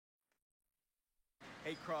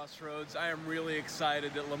Hey, Crossroads, I am really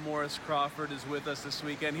excited that Lamorris Crawford is with us this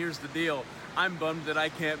weekend. Here's the deal. I'm bummed that I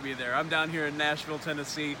can't be there. I'm down here in Nashville,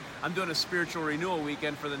 Tennessee. I'm doing a spiritual renewal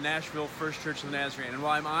weekend for the Nashville First Church of the Nazarene. And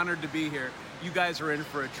while I'm honored to be here, you guys are in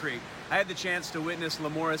for a treat. I had the chance to witness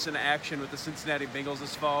Lamorris in action with the Cincinnati Bengals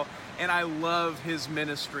this fall, and I love his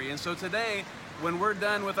ministry. And so today, when we're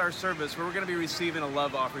done with our service, we're going to be receiving a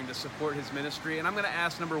love offering to support his ministry. And I'm going to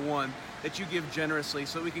ask, number one, that you give generously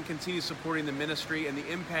so that we can continue supporting the ministry and the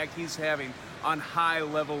impact he's having on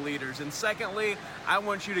high-level leaders. And secondly, I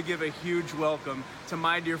want you to give a huge welcome to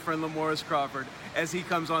my dear friend Lamorris Crawford as he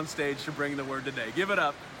comes on stage to bring the word today. Give it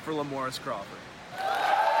up for Lamorris Crawford.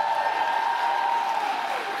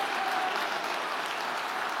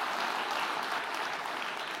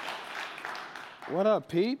 What up,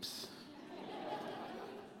 peeps?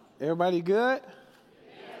 Everybody good?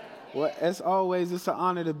 Well, as always, it's an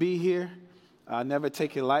honor to be here. I never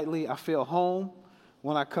take it lightly. I feel home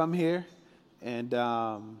when I come here. And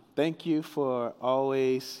thank you for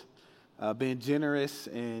always being generous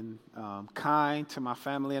and kind to my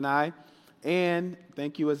family and I. And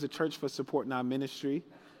thank you as a church for supporting our ministry.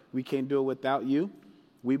 We can't do it without you.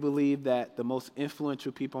 We believe that the most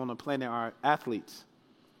influential people on the planet are athletes.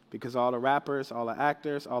 Because all the rappers, all the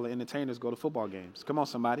actors, all the entertainers go to football games. Come on,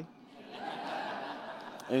 somebody.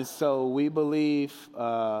 And so we believe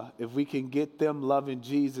if we can get them loving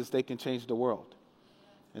Jesus, they can change the world.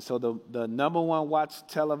 And so the number one watched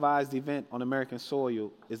televised event on American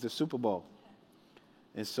soil is the Super Bowl.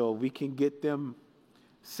 And so we can get them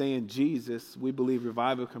saying Jesus, we believe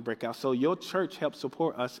revival can break out. So your church helped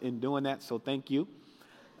support us in doing that, so thank you.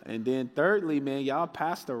 And then thirdly, man, y'all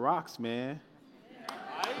pass the rocks, man.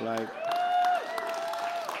 Like,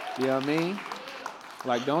 you know what I mean?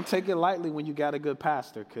 Like, don't take it lightly when you got a good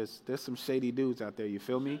pastor, because there's some shady dudes out there, you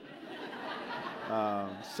feel me?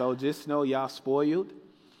 So just know y'all spoiled.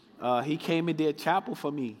 He came and did chapel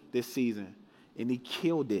for me this season, and he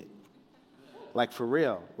killed it. Like, for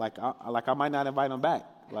real. Like I might not invite him back.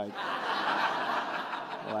 Like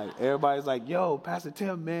everybody's like, yo, Pastor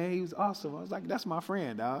Tim, man, he was awesome. I was like, that's my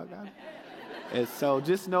friend, dog. And so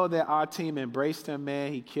just know that our team embraced him,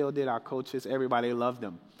 man. He killed it. Our coaches, everybody loved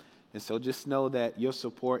him. And so just know that your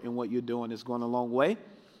support and what you're doing is going a long way.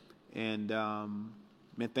 And,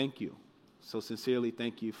 man, thank you. So sincerely,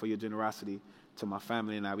 thank you for your generosity to my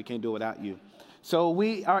family and I. We can't do it without you. So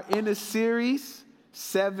we are in a series,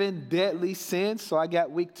 7 Deadly Sins. So I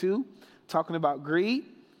got week 2 talking about greed.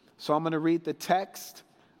 So I'm going to read the text.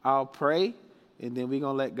 I'll pray. And then we're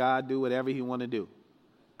going to let God do whatever he want to do.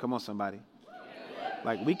 Come on, somebody.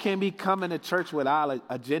 Like, we can't be coming to church with our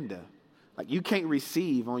agenda. Like, you can't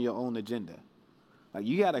receive on your own agenda. Like,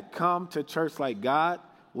 you got to come to church like God,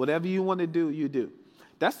 whatever you want to do, you do.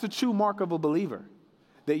 That's the true mark of a believer,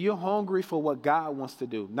 that you're hungry for what God wants to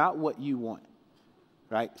do, not what you want,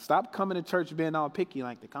 right? Stop coming to church being all picky,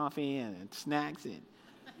 like the coffee and snacks, and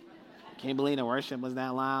can't believe the worship was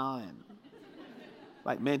that loud. And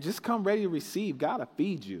like, man, just come ready to receive. God will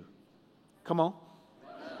feed you. Come on.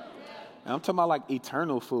 And I'm talking about like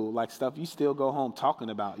eternal food, like stuff you still go home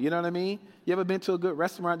talking about. You know what I mean? You ever been to a good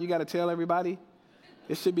restaurant you got to tell everybody?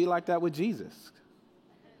 It should be like that with Jesus.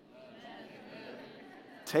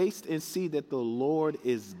 Taste and see that the Lord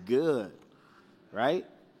is good, right?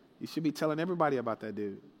 You should be telling everybody about that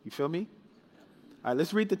dude. You feel me? All right,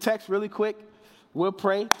 let's read the text really quick. We'll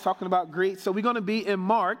pray, talking about greed. So we're going to be in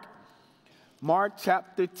Mark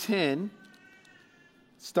chapter 10,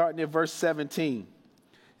 starting at verse 17.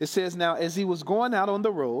 It says, now, as he was going out on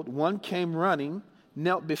the road, one came running,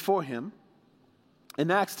 knelt before him,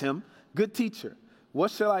 and asked him, good teacher, what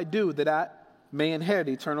shall I do that I may inherit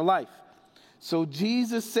eternal life? So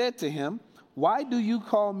Jesus said to him, why do you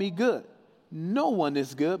call me good? No one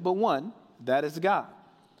is good but one, that is God.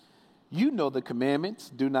 You know the commandments.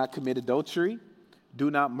 Do not commit adultery. Do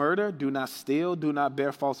not murder. Do not steal. Do not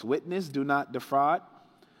bear false witness. Do not defraud.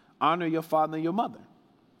 Honor your father and your mother.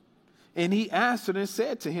 And he answered and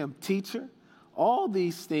said to him, teacher, all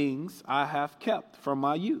these things I have kept from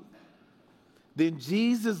my youth. Then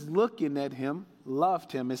Jesus, looking at him,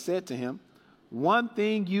 loved him and said to him, one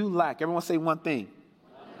thing you lack. Everyone say one thing.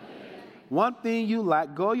 One thing you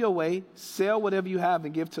lack. Go your way, sell whatever you have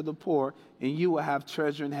and give to the poor, and you will have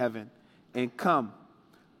treasure in heaven. And come,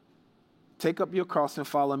 take up your cross and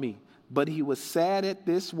follow me. But he was sad at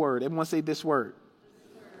this word. Everyone say this word.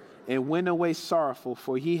 And went away sorrowful,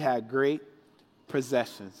 for he had great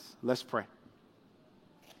possessions. Let's pray.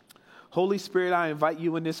 Holy Spirit, I invite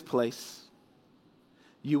you in this place.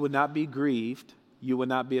 You will not be grieved. You will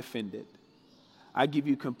not be offended. I give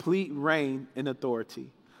you complete reign and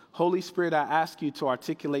authority. Holy Spirit, I ask you to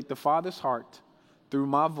articulate the Father's heart through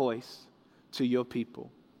my voice to your people.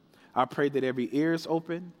 I pray that every ear is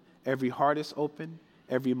open, every heart is open,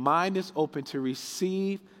 every mind is open to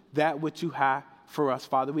receive that which you have for us.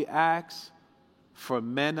 Father, we ask for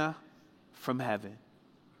manna from heaven.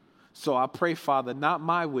 So I pray, Father, not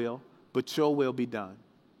my will, but your will be done.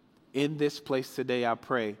 In this place today, I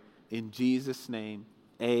pray in Jesus' name,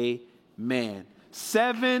 amen.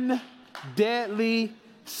 7 deadly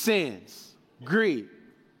sins. Greed.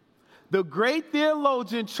 The great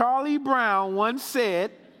theologian Charlie Brown once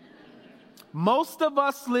said, most of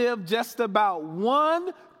us live just about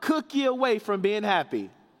one cookie away from being happy.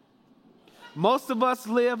 Most of us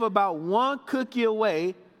live about one cookie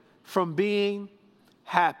away from being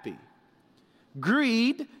happy.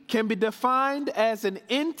 Greed can be defined as an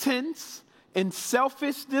intense and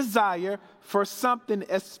selfish desire for something,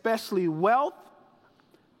 especially wealth,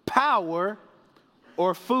 power,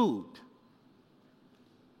 or food.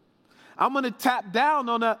 I'm going to tap down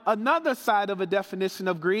on another side of a definition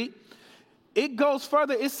of greed. It goes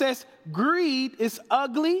further. It says greed is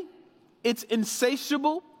ugly, it's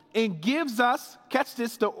insatiable, and gives us, catch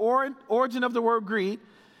this, the origin of the word greed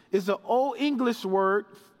is an Old English word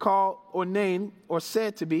called or named or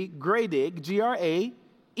said to be graedig,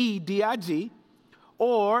 Graedig,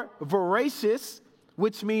 or voracious,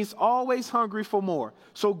 which means always hungry for more.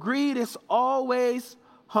 So greed is always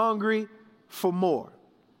hungry for more.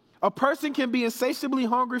 A person can be insatiably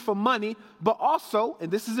hungry for money, but also,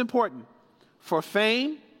 and this is important, for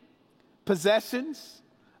fame, possessions,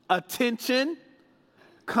 attention,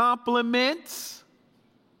 compliments,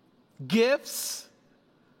 gifts,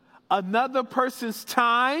 another person's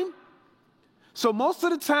time. So most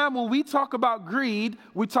of the time when we talk about greed,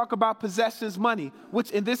 we talk about possessions, money,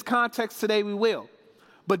 which in this context today we will.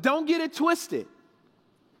 But don't get it twisted.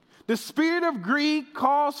 The spirit of greed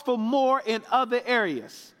calls for more in other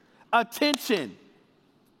areas. Attention.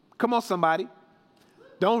 Come on, somebody.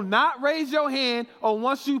 Don't not raise your hand, or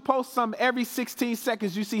once you post something every 16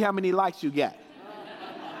 seconds, you see how many likes you get.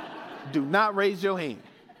 Do not raise your hand.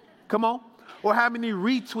 Come on. Or how many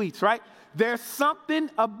retweets, right? There's something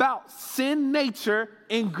about sin nature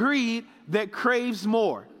and greed that craves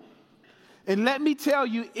more. And let me tell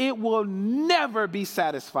you, it will never be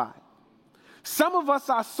satisfied. Some of us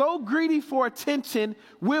are so greedy for attention,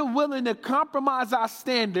 we're willing to compromise our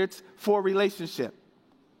standards for a relationship.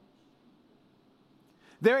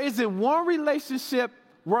 There isn't one relationship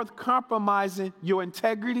worth compromising your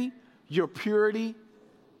integrity, your purity,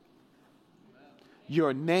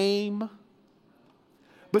 your name.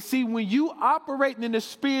 But see, when you operate in the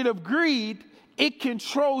spirit of greed, it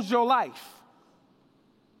controls your life.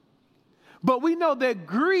 But we know that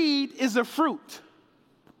greed is a fruit.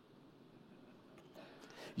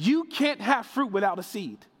 You can't have fruit without a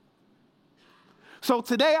seed. So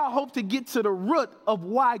today I hope to get to the root of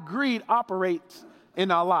why greed operates in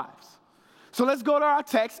our lives. So let's go to our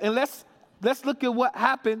text and let's look at what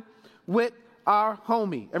happened with our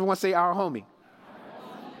homie. Everyone say our homie.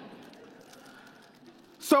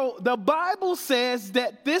 So the Bible says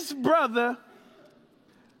that this brother,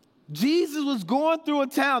 Jesus was going through a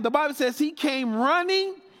town. The Bible says he came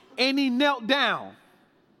running and he knelt down.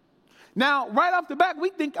 Now, right off the bat, we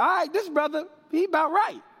think, all right, this brother, he about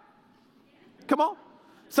right. Come on.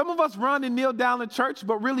 Some of us run and kneel down in church,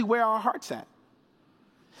 but really where our heart's at.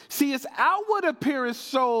 See, his outward appearance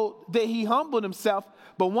showed that he humbled himself,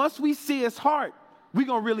 but once we see his heart, we're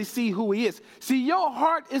going to really see who he is. See, your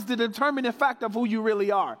heart is the determining factor of who you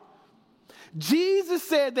really are. Jesus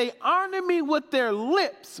said they honor me with their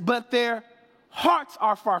lips, but their hearts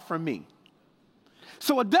are far from me.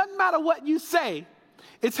 So it doesn't matter what you say,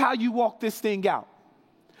 it's how you walk this thing out.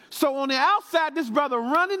 So on the outside, this brother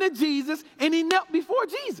running to Jesus, and he knelt before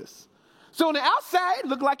Jesus. So on the outside, it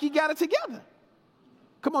looked like he got it together.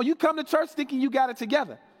 Come on, you come to church thinking you got it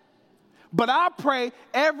together. But I pray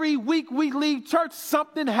every week we leave church,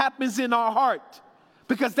 something happens in our heart,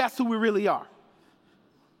 because that's who we really are.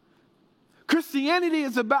 Christianity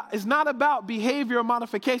is not about behavior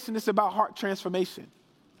modification, it's about heart transformation.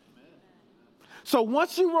 So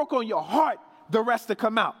once you work on your heart, the rest will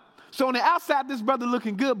come out. So on the outside, this brother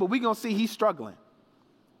looking good, but we're going to see he's struggling.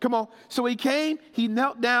 Come on. So he came, he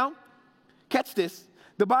knelt down. Catch this.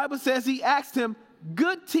 The Bible says he asked him,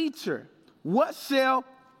 good teacher, what shall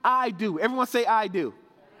I do? Everyone say, I do.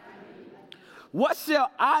 What shall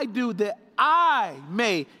I do that I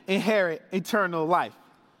may inherit eternal life?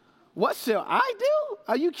 What shall I do?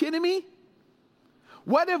 Are you kidding me?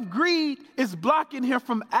 What if greed is blocking him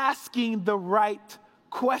from asking the right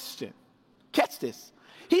question? Catch this.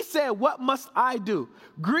 He said, what must I do?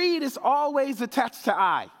 Greed is always attached to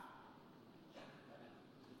I.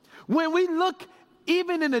 When we look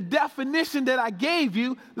even in the definition that I gave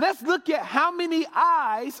you, let's look at how many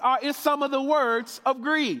I's are in some of the words of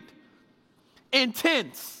greed.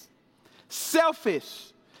 Intense,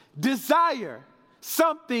 selfish, desire,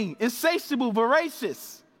 something, insatiable,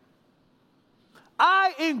 voracious.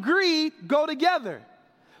 I and greed go together.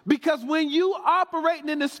 Because when you operating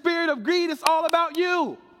in the spirit of greed, it's all about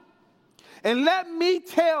you. And let me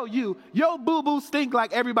tell you, your boo-boos stink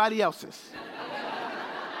like everybody else's.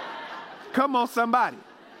 Come on, somebody.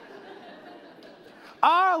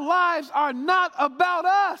 Our lives are not about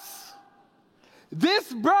us.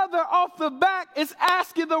 This brother off the back is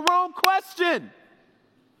asking the wrong question.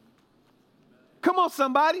 Come on,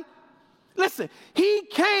 somebody. Listen, he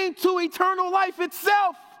came to eternal life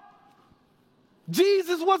itself.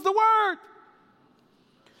 Jesus was the Word.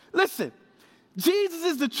 Listen, Jesus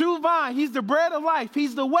is the true vine. He's the bread of life.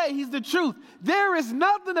 He's the way. He's the truth. There is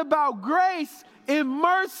nothing about grace and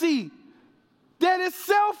mercy that is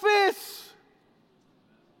selfish.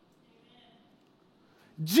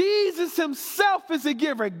 Jesus himself is a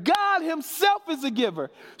giver. God himself is a giver.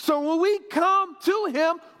 So when we come to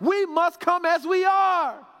him, we must come as we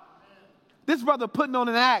are. This brother putting on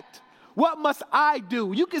an act. What must I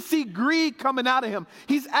do? You can see greed coming out of him.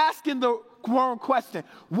 He's asking the wrong question.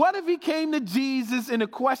 What if he came to Jesus and the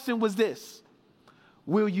question was this?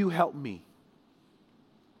 Will you help me?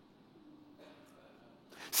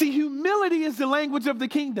 See, humility is the language of the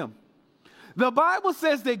kingdom. The Bible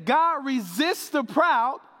says that God resists the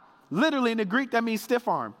proud. Literally in the Greek, that means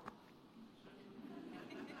stiff-armed.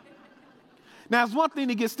 Now, it's one thing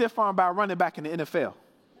to get stiff-armed by a running back in the NFL.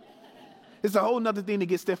 It's a whole nother thing to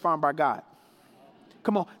get stiff-armed by God.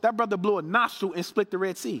 Come on, that brother blew a nostril and split the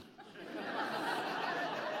Red Sea.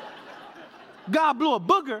 God blew a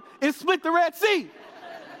booger and split the Red Sea.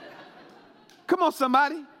 Come on,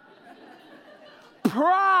 somebody.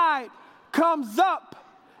 Pride comes up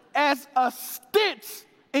as a stench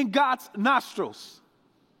in God's nostrils.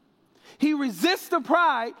 He resists the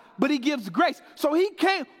pride, but he gives grace. So he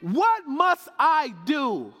came, what must I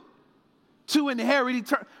do to inherit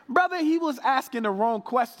eternity? Brother, he was asking the wrong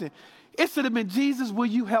question. It should have been, Jesus, will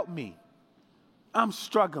you help me? I'm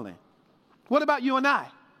struggling. What about you and I?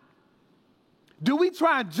 Do we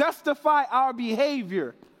try and justify our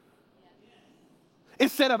behavior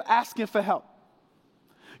instead of asking for help?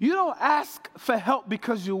 You don't ask for help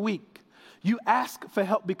because you're weak. You ask for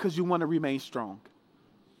help because you want to remain strong.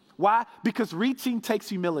 Why? Because reaching takes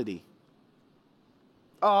humility.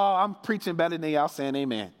 Oh, I'm preaching better than y'all saying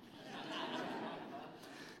amen.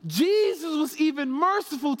 Jesus was even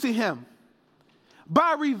merciful to him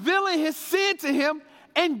by revealing his sin to him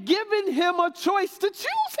and giving him a choice to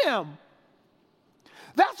choose him.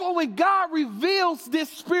 That's why when God reveals this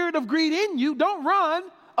spirit of greed in you, don't run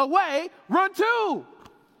away, run to.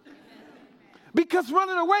 Because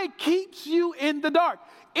running away keeps you in the dark.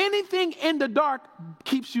 Anything in the dark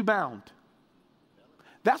keeps you bound.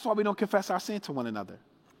 That's why we don't confess our sin to one another.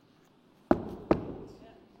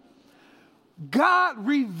 God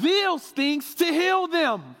reveals things to heal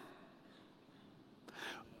them.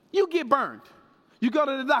 You get burned. You go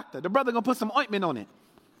to the doctor. The brother going to put some ointment on it.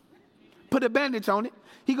 Put a bandage on it.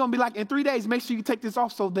 He going to be like, in 3 days, make sure you take this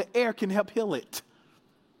off so the air can help heal it.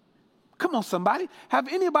 Come on, somebody. Have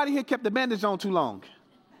anybody here kept the bandage on too long?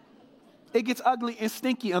 It gets ugly and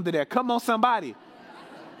stinky under there. Come on, somebody.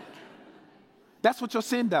 That's what your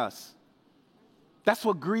sin does. That's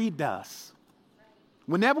what greed does.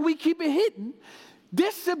 Whenever we keep it hidden,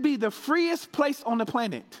 this should be the freest place on the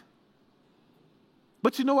planet.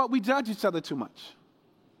 But you know what? We judge each other too much.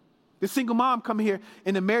 The single mom come here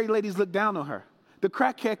and the married ladies look down on her. The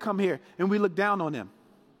crackhead come here and we look down on them.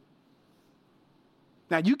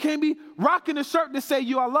 Now, you can't be rocking a shirt to say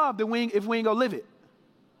you are loved if we ain't going to live it.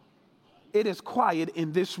 It is quiet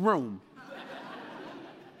in this room.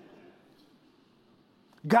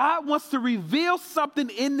 God wants to reveal something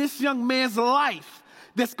in this young man's life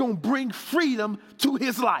that's going to bring freedom to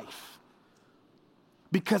his life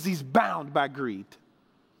because he's bound by greed.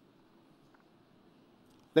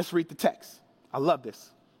 Let's read the text. I love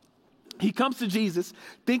this. He comes to Jesus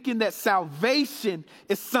thinking that salvation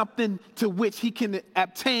is something to which he can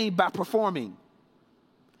obtain by performing.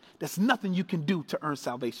 There's nothing you can do to earn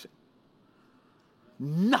salvation.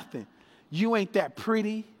 Nothing. You ain't that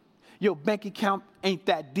pretty. Your bank account ain't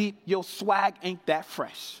that deep. Your swag ain't that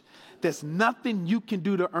fresh. There's nothing you can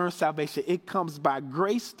do to earn salvation. It comes by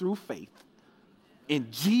grace through faith in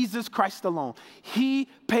Jesus Christ alone. He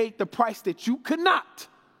paid the price that you could not.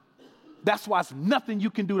 That's why it's nothing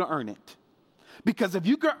you can do to earn it. Because if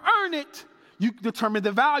you can earn it, you determine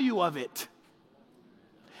the value of it.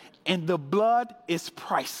 And the blood is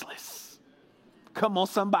priceless. Come on,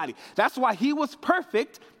 somebody. That's why he was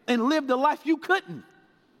perfect and lived a life you couldn't.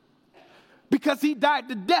 Because he died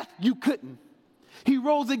to death you couldn't. He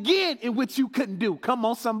rose again in which you couldn't do. Come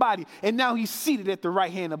on, somebody. And now he's seated at the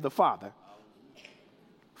right hand of the Father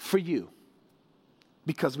for you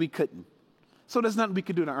because we couldn't. So there's nothing we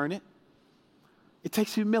can do to earn it. It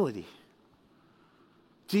takes humility.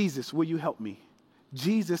 Jesus, will you help me?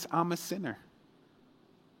 Jesus, I'm a sinner.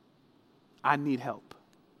 I need help.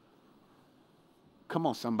 Come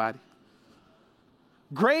on, somebody.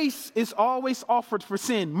 Grace is always offered for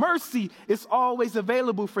sin. Mercy is always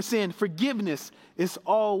available for sin. Forgiveness is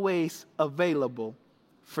always available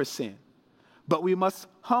for sin. But we must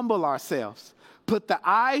humble ourselves, put the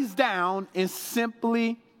eyes down, and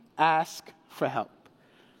simply ask for help.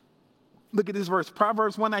 Look at this verse.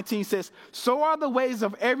 Proverbs 1:19 says, so are the ways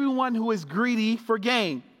of everyone who is greedy for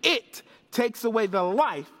gain. It takes away the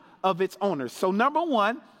life of its owners. So number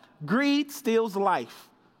one, greed steals life.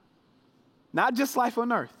 Not just life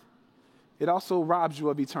on earth. It also robs you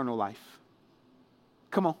of eternal life.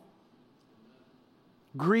 Come on.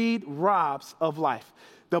 Greed robs of life.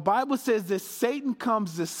 The Bible says that Satan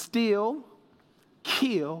comes to steal,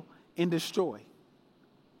 kill, and destroy.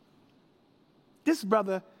 This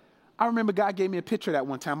brother, I remember God gave me a picture of that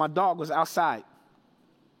one time. My dog was outside.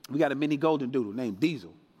 We got a mini golden doodle named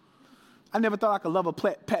Diesel. I never thought I could love a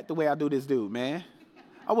pet the way I do this dude, man.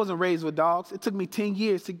 I wasn't raised with dogs. It took me 10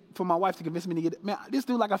 years for my wife to convince me to get it. Man, this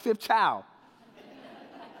dude like a fifth child.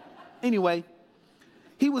 Anyway,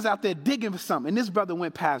 he was out there digging for something. And this brother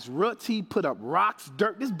went past roots. He put up rocks,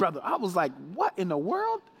 dirt. This brother, I was like, what in the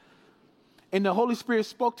world? And the Holy Spirit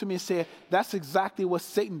spoke to me and said, that's exactly what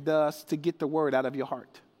Satan does to get the word out of your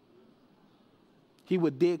heart. He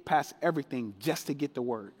would dig past everything just to get the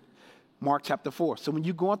word. Mark chapter 4. So when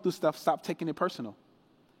you're going through stuff, stop taking it personal.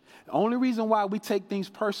 The only reason why we take things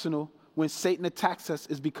personal when Satan attacks us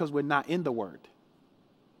is because we're not in the word.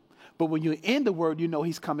 But when you're in the word, you know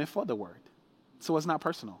he's coming for the word. So it's not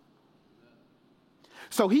personal.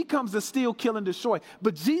 So he comes to steal, kill, and destroy.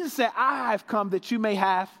 But Jesus said, I have come that you may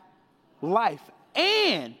have life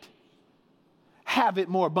and have it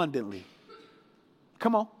more abundantly.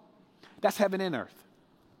 Come on. That's heaven and earth.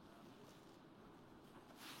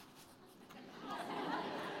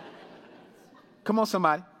 Come on,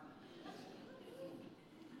 somebody.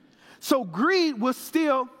 So greed will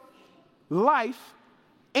steal life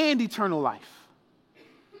and eternal life.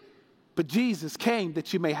 But Jesus came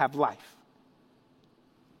that you may have life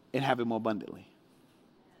and have it more abundantly.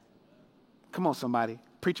 Come on, somebody.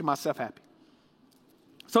 Preaching myself happy.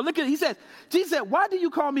 So look at it. He says, Jesus said, why do you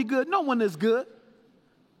call me good? No one is good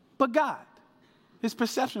but God. His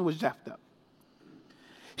perception was jacked up.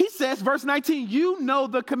 He says, verse 19, you know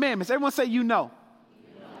the commandments. Everyone say, you know.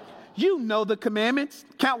 You know the commandments.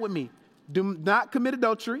 Count with me. Do not commit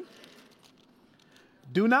adultery.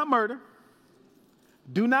 Do not murder.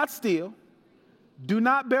 Do not steal. Do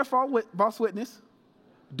not bear false witness.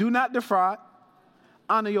 Do not defraud.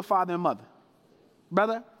 Honor your father and mother.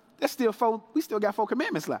 Brother, we still got 4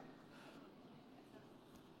 commandments left.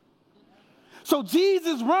 So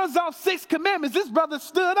Jesus runs off 6 commandments. This brother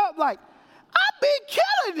stood up like, I've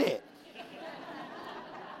been killing it.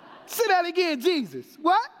 Say that again, Jesus.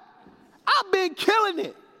 What? I've been killing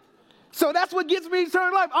it. So that's what gets me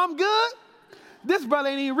eternal life. I'm good. This brother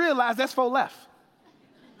ain't even realized that's 4 left.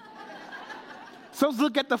 So let's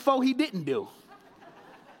look at the 4 he didn't do.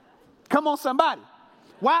 Come on, somebody.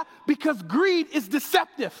 Why? Because greed is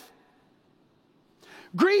deceptive.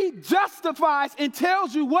 Greed justifies and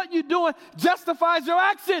tells you what you're doing, justifies your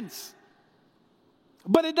actions.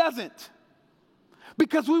 But it doesn't.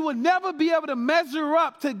 Because we will never be able to measure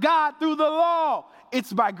up to God through the law.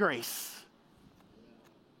 It's by grace.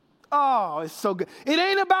 Oh, it's so good. It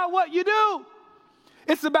ain't about what you do.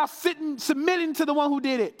 It's about submitting to the one who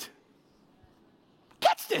did it.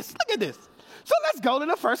 Catch this. Look at this. So let's go to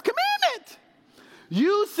the first commandment.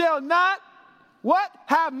 You shall not, what?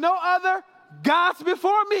 Have no other gods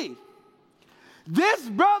before me. This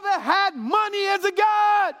brother had money as a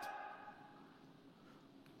god.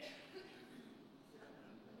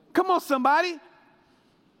 Come on, somebody.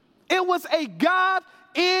 It was a god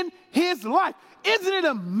in his life. Isn't it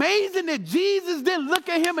amazing that Jesus didn't look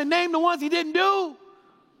at him and name the ones he didn't do?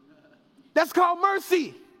 That's called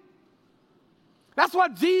mercy. That's why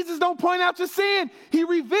Jesus don't point out your sin. He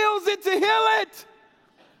reveals it to heal it.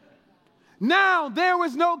 Now, there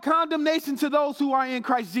is no condemnation to those who are in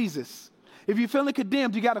Christ Jesus. If you're feeling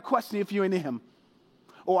condemned, you got to question if you're in him.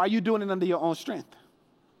 Or are you doing it under your own strength?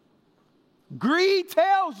 Greed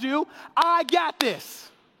tells you, I got this.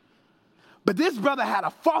 But this brother had a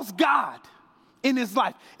false god in his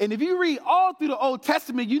life. And if you read all through the Old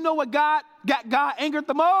Testament, you know what got God angered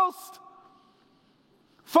the most?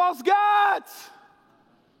 False gods.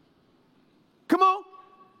 Come on.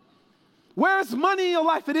 Where's money in your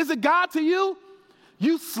life? It is a God to you.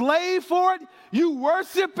 You slave for it. You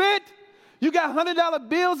worship it. You got $100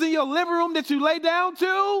 bills in your living room that you lay down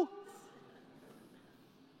to.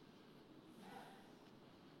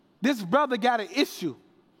 This brother got an issue.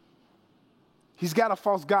 He's got a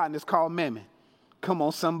false god, and it's called Mammon. Come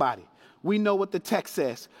on, somebody. We know what the text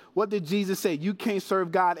says. What did Jesus say? You can't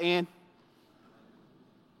serve God and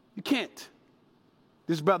you can't.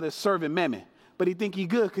 This brother is serving Mammon, but he think he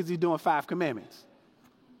good because he's doing 5 commandments.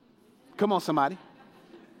 Come on, somebody.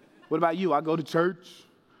 What about you? I go to church.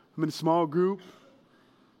 I'm in a small group.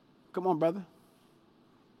 Come on, brother.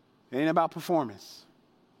 It ain't about performance.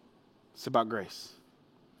 It's about grace.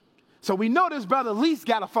 So we know this brother at least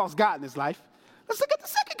got a false god in his life. Let's look at the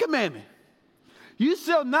second commandment. You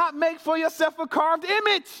shall not make for yourself a carved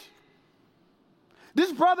image.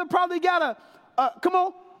 This brother probably got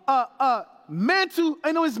a mantle.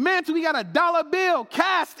 I know his mantle, he got a dollar bill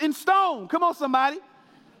cast in stone. Come on, somebody.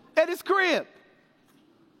 At his crib.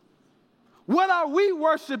 What are we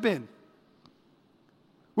worshiping?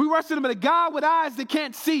 We worshiping a God with eyes that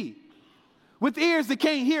can't see, with ears that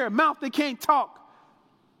can't hear, a mouth that can't talk.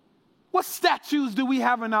 What statues do we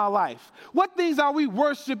have in our life? What things are we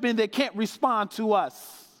worshiping that can't respond to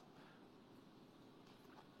us?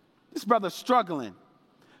 This brother's struggling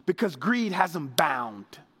because greed has him bound.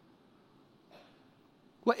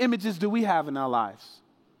 What images do we have in our lives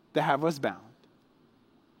that have us bound?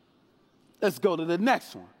 Let's go to the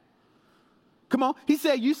next one. Come on. He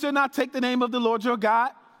said, you shall not take the name of the Lord your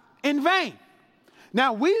God in vain.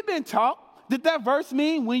 Now, we've been taught that verse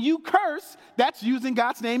means when you curse, that's using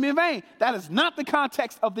God's name in vain. That is not the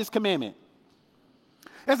context of this commandment.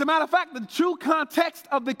 As a matter of fact, the true context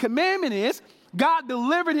of the commandment is God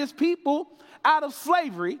delivered his people out of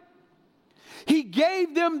slavery. He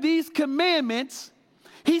gave them these commandments.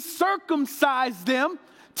 He circumcised them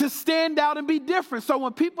to stand out and be different. So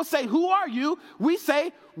when people say, who are you? We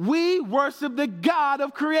say, we worship the God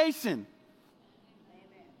of creation.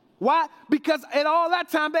 Amen. Why? Because at all that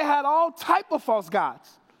time, they had all type of false gods.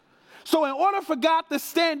 So in order for God to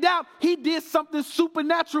stand out, he did something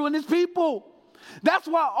supernatural in his people. That's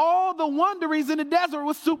why all the wanderings in the desert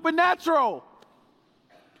was supernatural.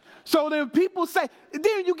 So then people say,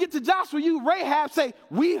 then you get to Joshua, you Rahab say,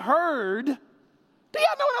 we heard. Do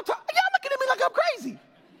y'all know what I'm talking? Y'all looking at me like I'm crazy.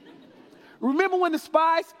 Remember when the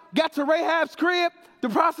spies got to Rahab's crib, the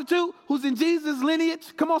prostitute who's in Jesus'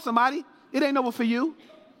 lineage? Come on, somebody. It ain't over for you.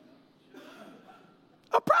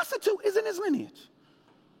 A prostitute is in his lineage.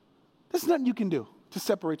 There's nothing you can do to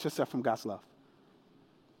separate yourself from God's love.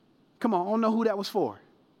 Come on, I don't know who that was for.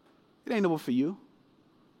 It ain't over for you.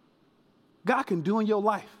 God can do in your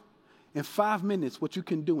life in 5 minutes what you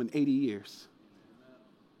can do in 80 years.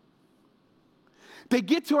 They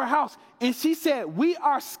get to her house, and she said, we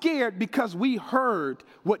are scared because we heard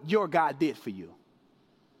what your God did for you.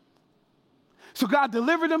 So God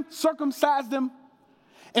delivered them, circumcised them.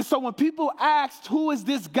 And so when people asked, who is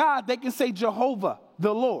this God? They can say Jehovah,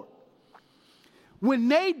 the Lord. When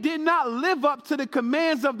they did not live up to the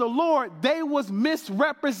commands of the Lord, they was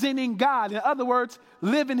misrepresenting God. In other words,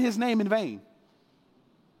 living his name in vain.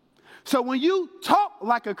 So when you talk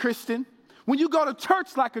like a Christian, when you go to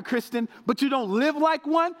church like a Christian, but you don't live like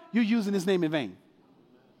one, you're using his name in vain.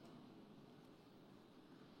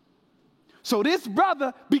 So this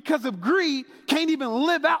brother, because of greed, can't even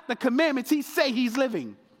live out the commandments he say he's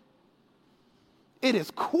living. It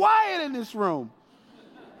is quiet in this room.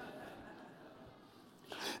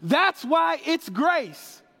 That's why it's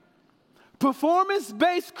grace.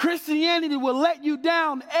 Performance-based Christianity will let you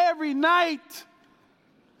down every night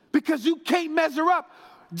because you can't measure up.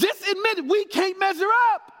 Just admit it, we can't measure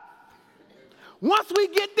up. Once we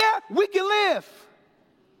get there, we can live.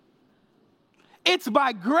 It's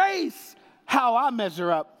by grace how I measure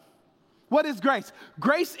up. What is grace?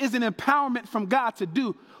 Grace is an empowerment from God to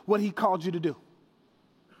do what he called you to do.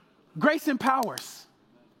 Grace empowers.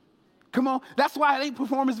 Come on. That's why it ain't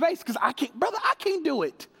performance-based, because I can't do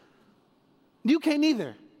it. You can't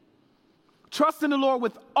either. Trust in the Lord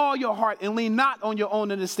with all your heart and lean not on your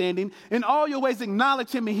own understanding. In all your ways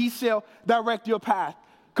acknowledge him and he shall direct your path.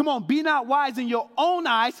 Come on, be not wise in your own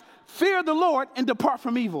eyes. Fear the Lord and depart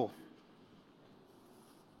from evil.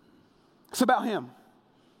 It's about him.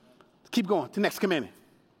 Let's keep going to the next commandment.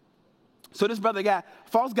 So this brother got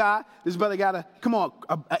false God. This brother got an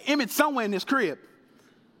image somewhere in this crib.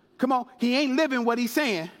 Come on, he ain't living what he's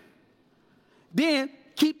saying. Then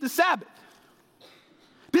keep the Sabbath.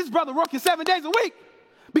 This brother working 7 days a week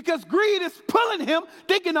because greed is pulling him,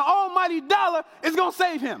 thinking the almighty dollar is going to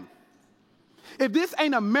save him. If this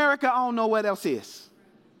ain't America, I don't know what else is.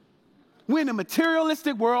 We're in a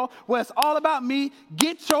materialistic world where it's all about me.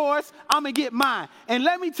 Get yours, I'm going to get mine. And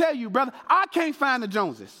let me tell you, brother, I can't find the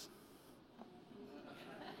Joneses.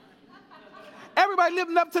 Everybody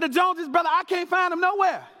living up to the Joneses, brother, I can't find them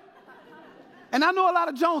nowhere. And I know a lot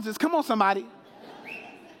of Joneses. Come on, somebody.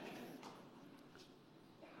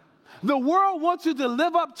 The world wants you to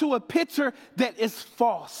live up to a picture that is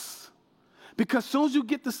false. Because as soon as you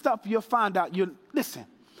get the stuff, you'll find out. Listen,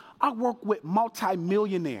 I work with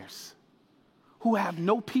multimillionaires who have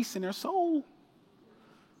no peace in their soul.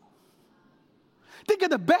 Think of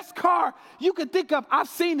the best car you can think of. I've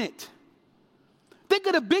seen it. Think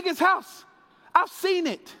of the biggest house. I've seen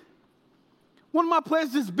it. One of my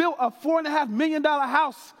players just built a $4.5 million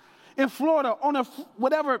house in Florida on a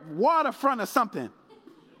whatever waterfront or something.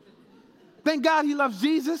 Thank God he loves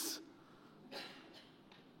Jesus.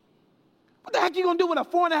 What the heck are you going to do with a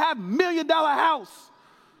 $4.5 million house?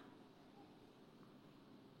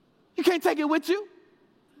 You can't take it with you.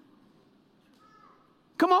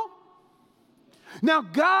 Come on. Now,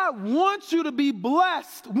 God wants you to be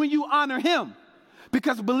blessed when you honor him.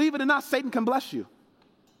 Because believe it or not, Satan can bless you.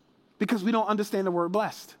 Because we don't understand the word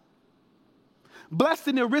blessed. Blessed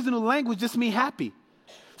in the original language just means happy.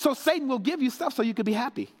 So Satan will give you stuff so you can be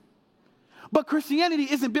happy. But Christianity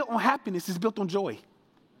isn't built on happiness, it's built on joy.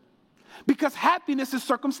 Because happiness is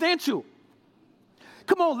circumstantial.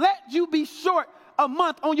 Come on, let you be short a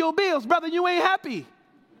month on your bills, brother, you ain't happy.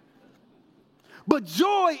 But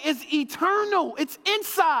joy is eternal, it's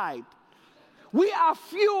inside. We are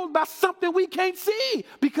fueled by something we can't see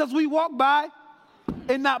because we walk by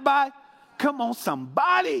and not by. Come on,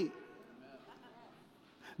 somebody.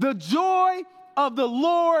 The joy of the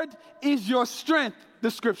Lord is your strength,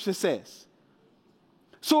 the scripture says.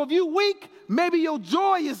 So if you're weak, maybe your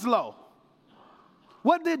joy is low.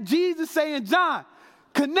 What did Jesus say in John?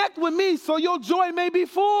 Connect with me so your joy may be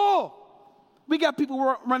full. We got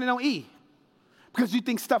people running on E because you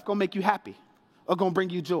think stuff going to make you happy or going to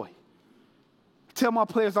bring you joy. I tell my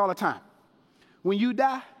players all the time, when you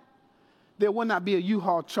die, there will not be a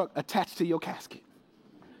U-Haul truck attached to your casket.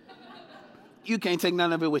 You can't take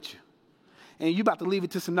none of it with you. And you about to leave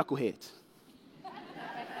it to some knuckleheads.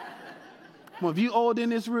 Well, if you old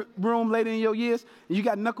in this room later in your years, and you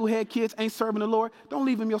got knucklehead kids, ain't serving the Lord, don't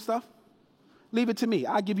leave them your stuff. Leave it to me.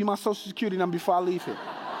 I'll give you my social security number before I leave here.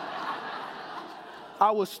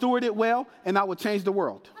 I will steward it well, and I will change the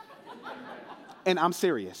world. And I'm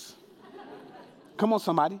serious. Come on,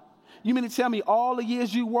 somebody. You mean to tell me all the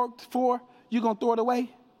years you worked for, you're going to throw it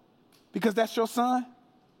away? Because that's your son?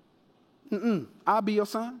 I'll be your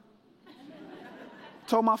son.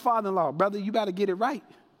 Told my father-in-law, brother, you better get it right.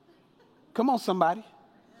 Come on, somebody.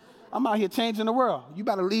 I'm out here changing the world. You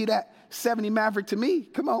better leave that 70 Maverick to me.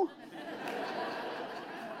 Come on.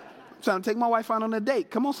 I'm trying to take my wife out on a date.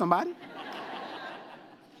 Come on, somebody.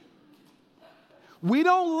 We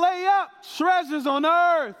don't lay up treasures on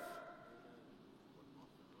earth.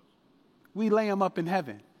 We lay them up in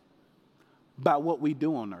heaven by what we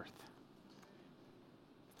do on earth.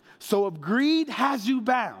 So if greed has you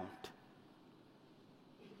bound,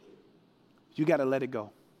 you got to let it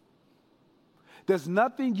go. There's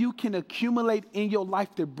nothing you can accumulate in your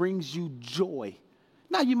life that brings you joy.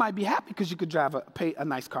 Now, you might be happy because you could pay a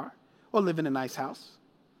nice car or live in a nice house.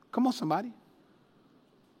 Come on, somebody.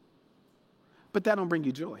 But that don't bring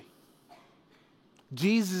you joy.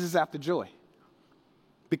 Jesus is after joy.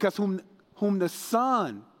 Because whom the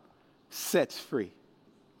Son sets free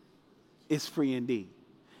is free indeed.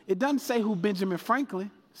 It doesn't say who Benjamin Franklin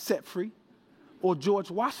set free or George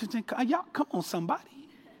Washington. Y'all, come on, somebody.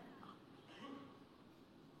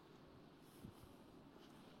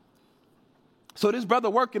 So this brother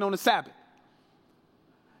working on the Sabbath.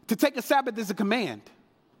 To take a Sabbath is a command.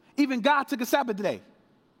 Even God took a Sabbath today.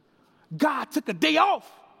 God took a day off.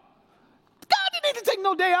 God didn't need to take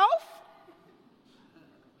no day off.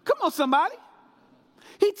 Come on, somebody.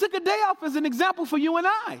 He took a day off as an example for you and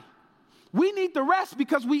I. We need the rest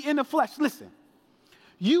because we in the flesh. Listen,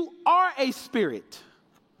 you are a spirit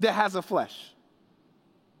that has a flesh.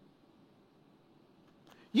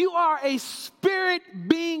 You are a spirit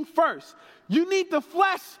being first. You need the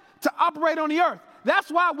flesh to operate on the earth.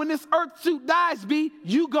 That's why when this earth suit dies,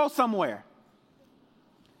 you go somewhere.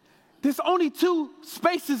 There's only two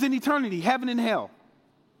spaces in eternity, heaven and hell.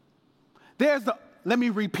 Let me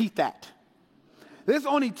repeat that. There's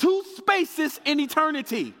only two spaces in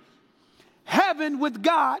eternity. Heaven with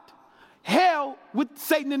God, hell with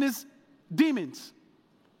Satan and his demons.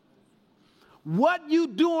 What you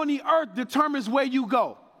do on the earth determines where you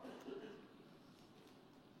go.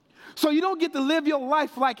 So you don't get to live your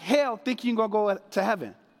life like hell thinking you're going to go to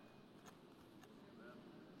heaven.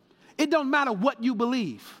 It don't matter what you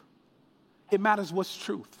believe. It matters what's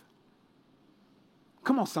truth.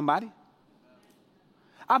 Come on, somebody.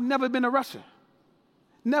 I've never been to Russia.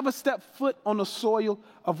 Never stepped foot on the soil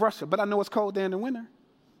of Russia, but I know it's cold there in the winter.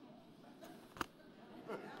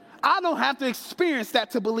 I don't have to experience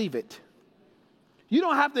that to believe it. You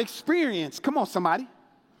don't have to experience, come on, somebody.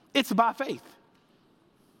 It's by faith.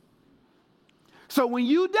 So when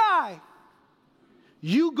you die,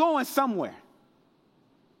 you going somewhere.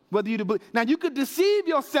 Whether you believe. Now, you could deceive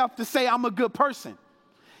yourself to say, I'm a good person.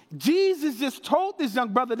 Jesus just told this young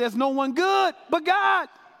brother there's no one good but God.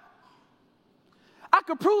 I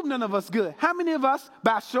could prove none of us good. How many of us,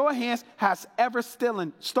 by show of hands, has ever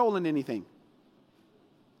stolen anything?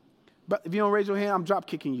 But if you don't raise your hand, I'm drop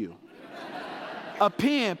kicking you. A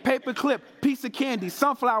pen, paper clip, piece of candy,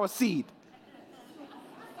 sunflower seed.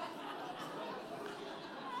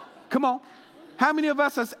 Come on. How many of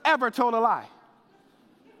us has ever told a lie?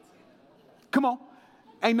 Come on.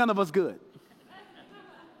 Ain't none of us good.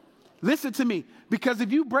 Listen to me. Because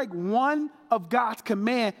if you break one of God's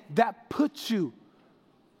command, that puts you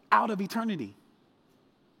out of eternity.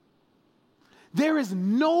 There is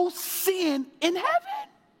no sin in heaven.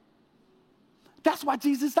 That's why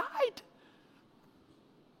Jesus died.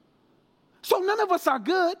 So none of us are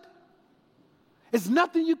good. It's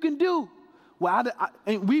nothing you can do. Well,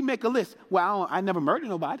 and we make a list. Well, I never murdered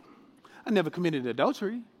nobody. I never committed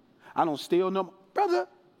adultery. I don't steal no. Brother,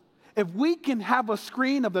 if we can have a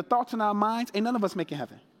screen of the thoughts in our minds, ain't none of us making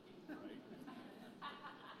heaven.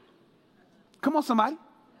 Come on, somebody.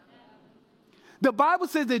 The Bible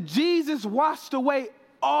says that Jesus washed away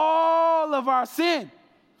all of our sin.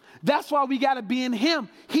 That's why we got to be in him.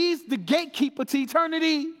 He's the gatekeeper to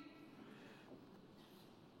eternity.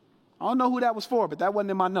 I don't know who that was for, but that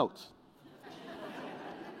wasn't in my notes.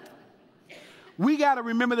 We got to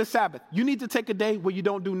remember the Sabbath. You need to take a day where you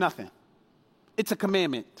don't do nothing. It's a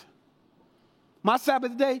commandment. My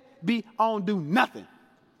Sabbath day be I don't do nothing.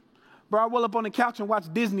 Bro, I roll up on the couch and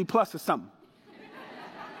watch Disney Plus or something.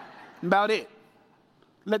 About it.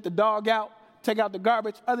 Let the dog out, take out the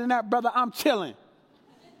garbage. Other than that, brother, I'm chilling.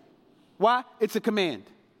 Why? It's a command.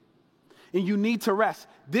 And you need to rest.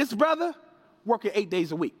 This brother, working 8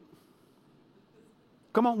 days a week.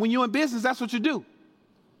 Come on, when you're in business, that's what you do.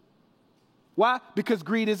 Why? Because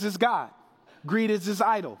greed is his God. Greed is his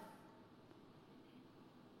idol.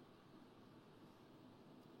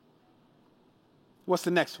 What's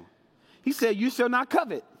the next one? He said, you shall not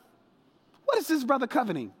covet. What is this brother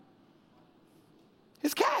coveting?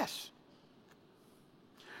 His cash.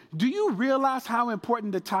 Do you realize how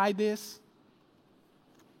important the tithe is?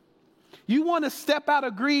 You want to step out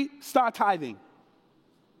of greed, start tithing.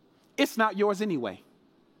 It's not yours anyway.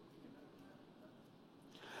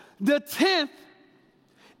 The 10th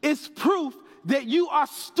is proof that you are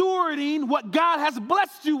stewarding what God has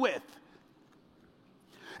blessed you with.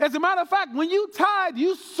 As a matter of fact, when you tithe,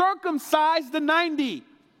 you circumcise the 90.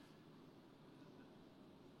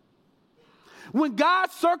 When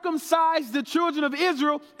God circumcised the children of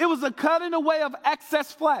Israel, it was a cutting away of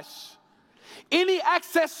excess flesh. Any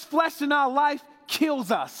excess flesh in our life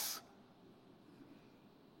kills us.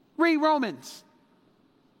 Read Romans,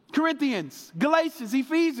 Corinthians, Galatians,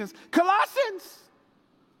 Ephesians, Colossians.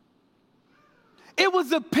 It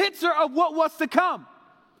was a picture of what was to come.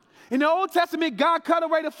 In the Old Testament, God cut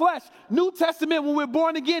away the flesh. New Testament, when we're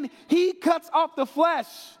born again, he cuts off the flesh.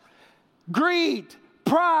 Greed,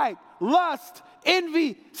 pride, lust,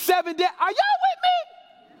 envy, 7 deaths. Are y'all with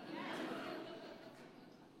me?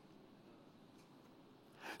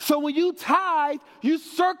 So when you tithe, you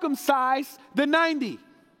circumcise the 90.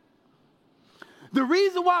 The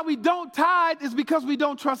reason why we don't tithe is because we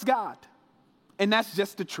don't trust God. And that's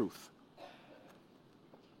just the truth.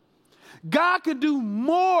 God can do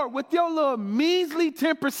more with your little measly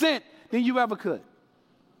 10% than you ever could.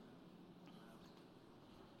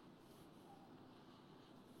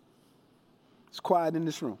 It's quiet in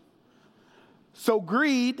this room. So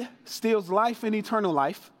greed steals life and eternal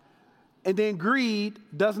life, and then greed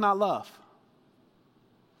does not love.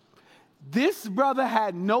 This brother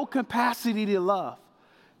had no capacity to love.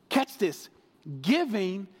 Catch this.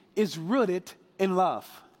 Giving is rooted in love.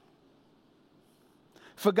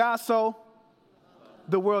 For God so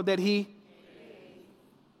the world that he.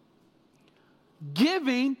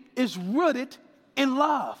 Giving is rooted in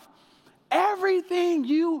love. Everything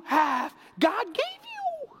you have, God gave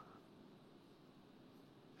you.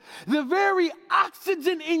 The very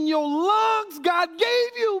oxygen in your lungs God gave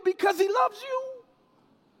you because he loves you.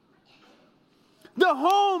 The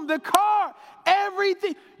home, the car,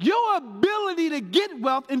 everything. Your ability to get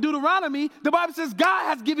wealth in Deuteronomy, the Bible says God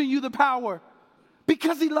has given you the power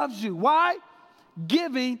because he loves you. Why?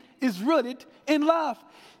 Giving is rooted in love.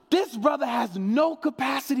 This brother has no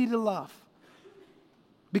capacity to love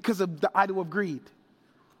because of the idol of greed,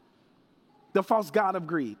 the false god of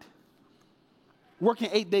greed, working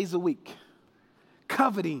 8 days a week,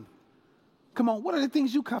 coveting. Come on, what are the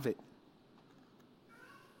things you covet?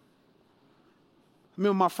 I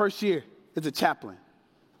remember my first year as a chaplain.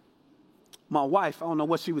 My wife, I don't know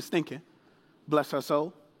what she was thinking, bless her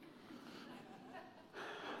soul,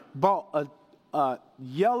 bought a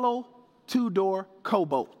yellow 2-door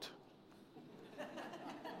Cobalt.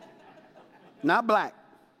 Not black,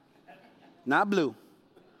 not blue.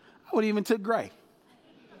 I would even took gray.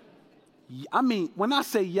 I mean, when I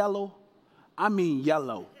say yellow, I mean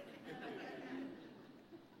yellow.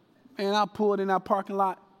 And I pulled in that parking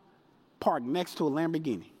lot, parked next to a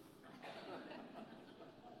Lamborghini.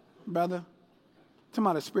 Brother, talking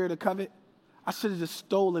about the spirit of covet, I should have just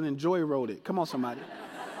stolen and joy rode it. Come on, somebody.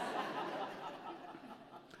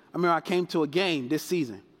 I remember I came to a game this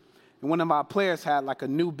season, and one of our players had like a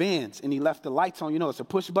new Benz, and he left the lights on. You know, it's a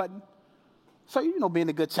push button. So, you know, being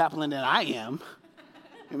a good chaplain that I am,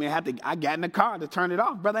 I mean, I got in the car to turn it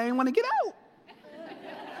off. Brother, I didn't want to get out.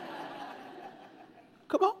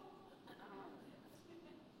 Come on.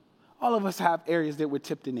 All of us have areas that we're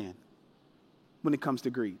tipped in when it comes to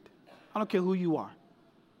greed. I don't care who you are.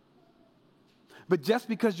 But just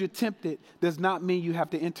because you're tempted does not mean you have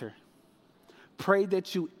to enter. Pray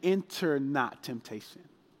that you enter not temptation.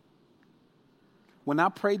 When I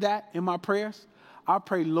pray that in my prayers, I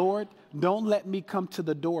pray, Lord, don't let me come to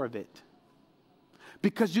the door of it.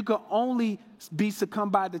 Because you can only be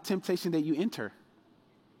succumbed by the temptation that you enter.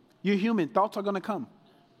 You're human. Thoughts are going to come.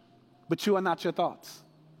 But you are not your thoughts.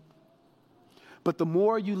 But the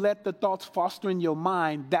more you let the thoughts foster in your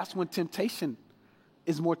mind, that's when temptation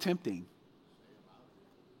is more tempting.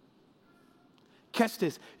 Catch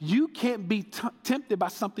this. You can't be tempted by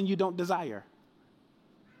something you don't desire.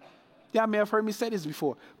 Y'all may have heard me say this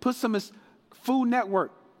before. Put some Food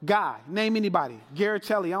Network guy, name anybody,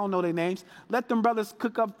 Garrett-Chelly, I don't know their names. Let them brothers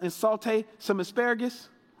cook up and saute some asparagus.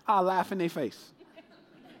 I'll laugh in their face.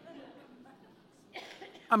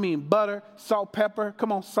 I mean, butter, salt, pepper,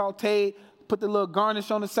 come on, saute, put the little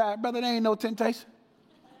garnish on the side. Brother, there ain't no temptation.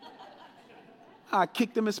 I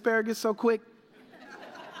kick them asparagus so quick.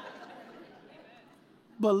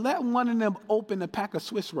 But let one of them open a pack of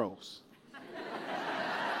Swiss rolls.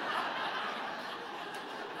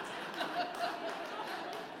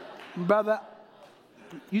 Brother,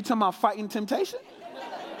 you talking about fighting temptation?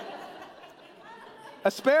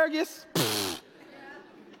 Asparagus?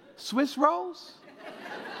 Swiss rolls?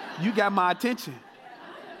 You got my attention.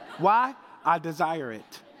 Why? I desire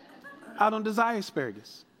it. I don't desire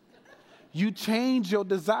asparagus. You change your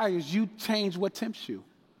desires, you change what tempts you.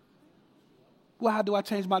 Well, how do I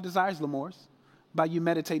change my desires, Lamores? By you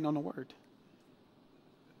meditating on the word.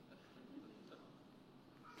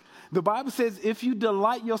 The Bible says if you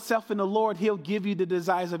delight yourself in the Lord, he'll give you the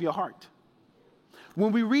desires of your heart.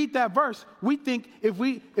 When we read that verse, we think if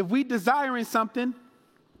we desiring something,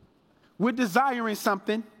 we're desiring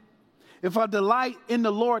something. If I delight in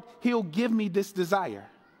the Lord, he'll give me this desire.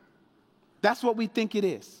 That's what we think it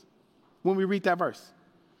is when we read that verse.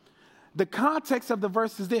 The context of the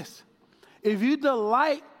verse is this. If you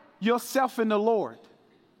delight yourself in the Lord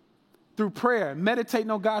through prayer,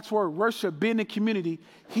 meditating on God's word, worship, being in community,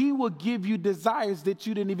 he will give you desires that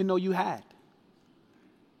you didn't even know you had.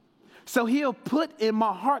 So he'll put in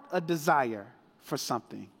my heart a desire for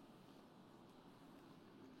something.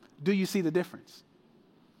 Do you see the difference?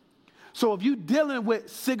 So if you're dealing with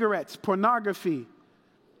cigarettes, pornography,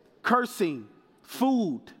 cursing,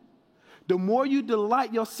 food, the more you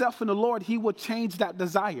delight yourself in the Lord, he will change that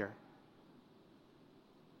desire.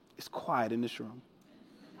 It's quiet in this room.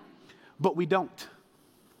 But we don't.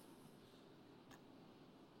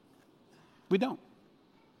 We don't.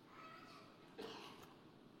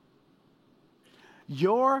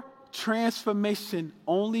 Your transformation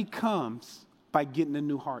only comes by getting a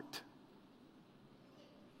new heart.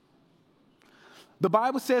 The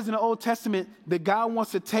Bible says in the Old Testament that God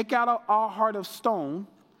wants to take out our heart of stone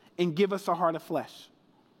and give us a heart of flesh.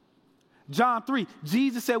 John 3,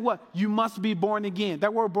 Jesus said what? You must be born again.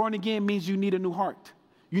 That word born again means you need a new heart.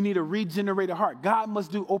 You need a regenerated heart. God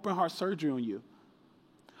must do open heart surgery on you.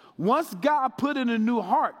 Once God put in a new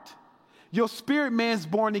heart, your spirit man's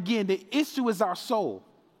born again. The issue is our soul.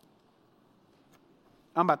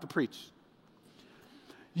 I'm about to preach.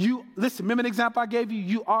 You, listen, remember the example I gave you?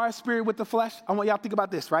 You are a spirit with the flesh. I want y'all to think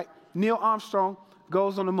about this, right? Neil Armstrong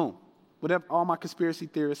goes on the moon. Whatever, all my conspiracy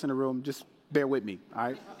theorists in the room, just bear with me, all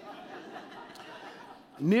right?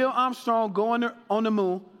 Neil Armstrong going on the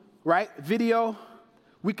moon, right? Video,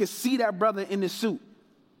 we could see that brother in the suit.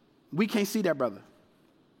 We can't see that brother.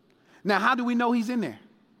 Now, how do we know he's in there?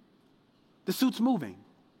 The suit's moving.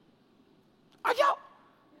 Are y'all?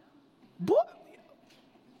 Boy.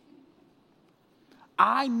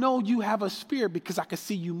 I know you have a spirit because I can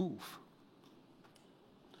see you move.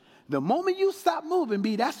 The moment you stop moving,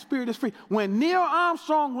 that spirit is free. When Neil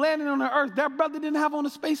Armstrong landed on the earth, that brother didn't have on a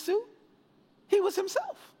spacesuit. He was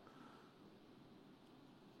himself.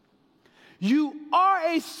 You are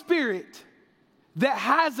a spirit that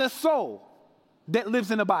has a soul that lives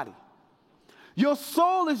in a body. Your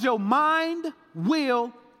soul is your mind,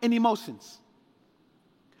 will, and emotions.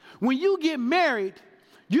 When you get married,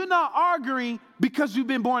 you're not arguing because you've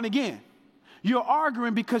been born again. You're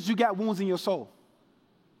arguing because you got wounds in your soul.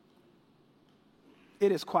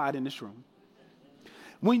 It is quiet in this room.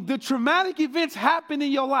 When the traumatic events happen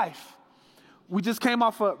in your life, we just came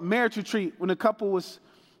off a marriage retreat when a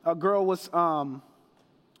girl was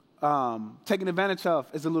taken advantage of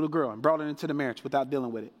as a little girl and brought her into the marriage without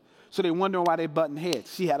dealing with it. So they're wondering why they butting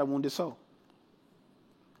heads. She had a wounded soul.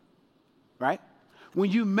 Right? When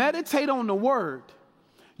you meditate on the word,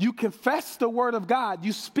 you confess the word of God,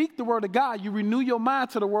 you speak the word of God, you renew your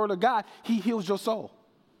mind to the word of God, he heals your soul.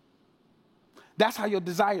 That's how your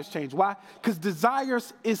desires change. Why? Because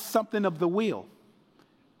desires is something of the will.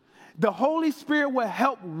 The Holy Spirit will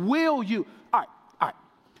help will you. All right.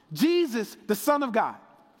 Jesus, the Son of God.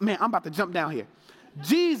 Man, I'm about to jump down here.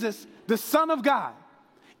 Jesus, the Son of God.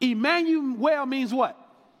 Emmanuel means what?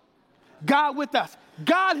 God with us.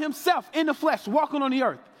 God himself in the flesh, walking on the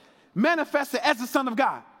earth, manifested as the Son of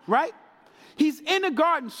God, right? He's in the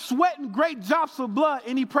garden sweating great drops of blood,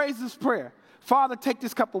 and he prays this prayer. Father, take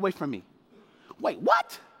this cup away from me. Wait,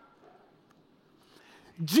 what?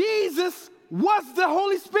 Jesus was the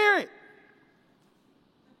Holy Spirit.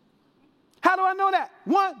 How do I know that?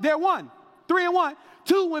 One, they're one. 3 and 1.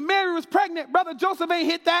 2, when Mary was pregnant, Brother Joseph ain't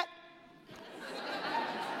hit that.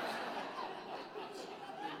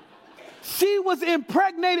 She was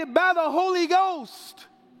impregnated by the Holy Ghost.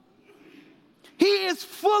 He is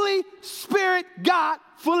fully spirit God,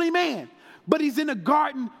 fully man. But he's in the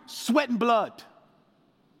garden sweating blood.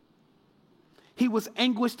 He was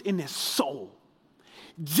anguished in his soul.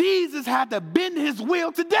 Jesus had to bend his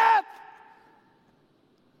will to death.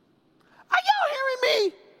 Are y'all hearing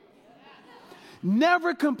me?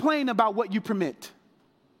 Never complain about what you permit.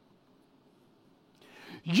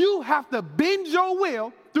 You have to bend your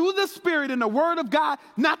will through the Spirit and the Word of God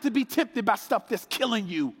not to be tempted by stuff that's killing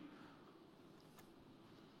you.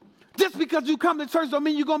 Just because you come to church don't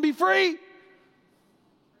mean you're going to be free.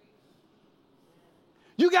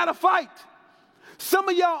 You got to fight. Some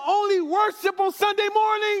of y'all only worship on Sunday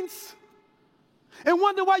mornings and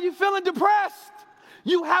wonder why you're feeling depressed.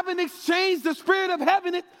 You haven't exchanged the spirit of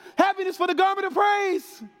heaviness for the garment of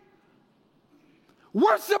praise.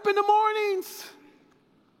 Worship in the mornings.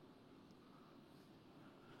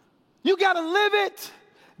 You got to live it.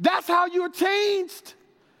 That's how you're changed.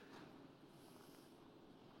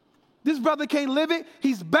 This brother can't live it.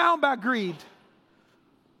 He's bound by greed.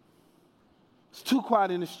 It's too quiet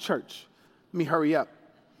in this church. Let me hurry up.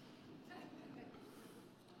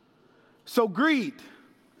 So greed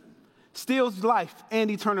steals life and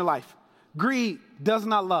eternal life. Greed does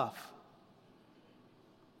not love.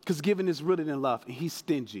 Because giving is rooted in love, and he's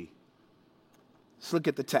stingy. Let's look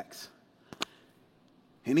at the text.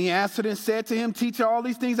 And he answered and said to him, Teacher, all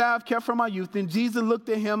these things I have kept from my youth. And Jesus looked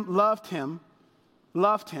at him, loved him.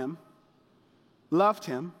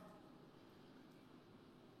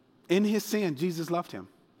 In his sin, Jesus loved him.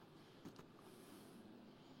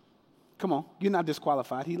 Come on, you're not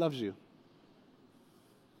disqualified. He loves you.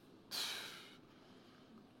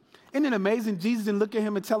 Isn't it amazing Jesus didn't look at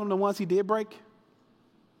him and tell him the ones he did break?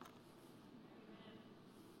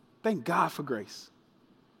 Thank God for grace.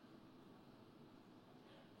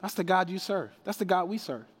 That's the God you serve. That's the God we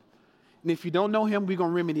serve. And if you don't know him, we're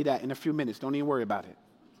going to remedy that in a few minutes. Don't even worry about it.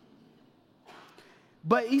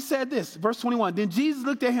 But he said this, verse 21. Then Jesus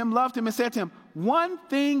looked at him, loved him, and said to him, one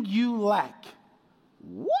thing you lack.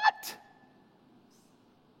 What?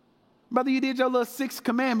 Brother, you did your little 6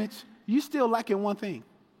 commandments. You still lacking one thing.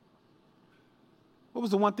 What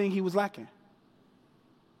was the one thing he was lacking?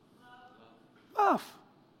 Love.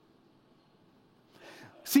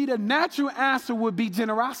 See, the natural answer would be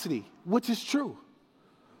generosity, which is true.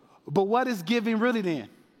 But what is giving really then?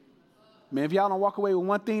 Man, if y'all don't walk away with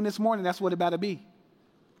one thing this morning, that's what it better be.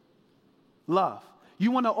 Love.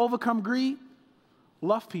 You want to overcome greed?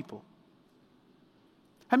 Love people.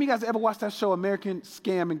 How many of you guys ever watched that show, American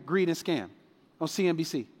Scam and Greed and Scam, on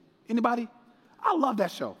CNBC? Anybody? I love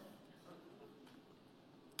that show.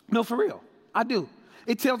 No, for real. I do.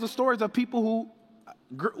 It tells the stories of people who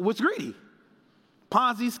was greedy.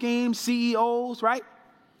 Ponzi schemes, CEOs, right?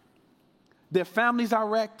 Their families are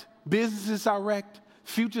wrecked. Businesses are wrecked.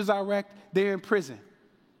 Futures are wrecked. They're in prison.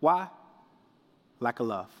 Why? Lack of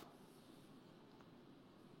love.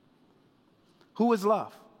 Who is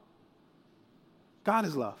love? God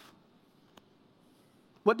is love.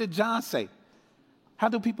 What did John say? How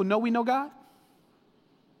do people know we know God?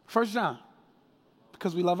 1 John,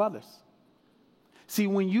 because we love others. See,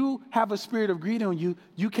 when you have a spirit of greed on you,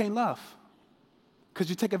 you can't love because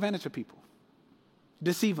you take advantage of people,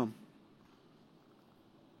 deceive them.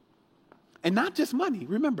 And not just money,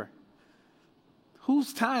 remember.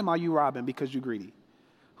 Whose time are you robbing because you're greedy?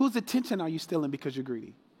 Whose attention are you stealing because you're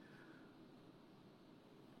greedy?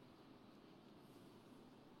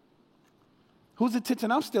 Whose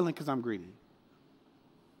attention I'm stealing because I'm greedy?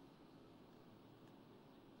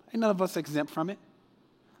 Ain't none of us exempt from it.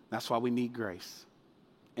 That's why we need grace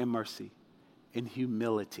and mercy and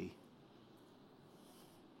humility.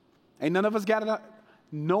 Ain't none of us got it up.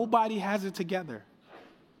 Nobody has it together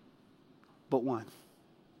but one.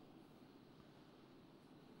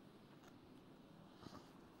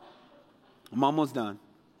 I'm almost done.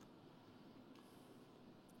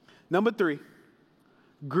 Number 3,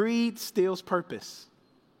 greed steals purpose.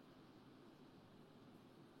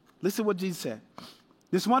 Listen to what Jesus said.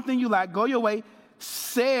 This one thing you lack, go your way,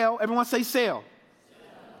 sell. Everyone say sell.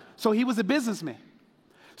 So he was a businessman.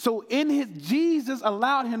 So Jesus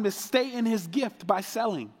allowed him to stay in his gift by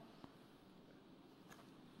selling.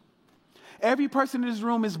 Every person in this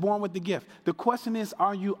room is born with the gift. The question is,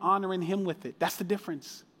 are you honoring him with it? That's the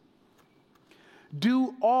difference.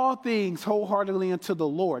 Do all things wholeheartedly unto the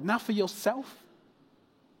Lord, not for yourself.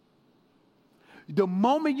 The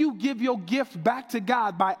moment you give your gift back to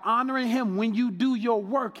God by honoring him when you do your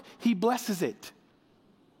work, he blesses it.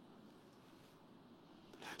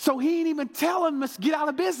 So he didn't even tell him to get out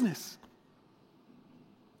of business.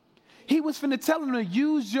 He was finna tell him to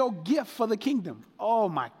use your gift for the kingdom. Oh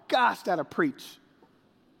my gosh, that'll preach.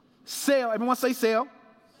 Sell, everyone say sell.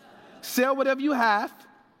 Sell whatever you have,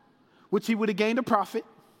 which he would have gained a profit.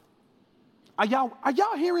 Are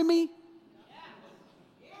y'all hearing me?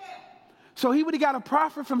 So he would have got a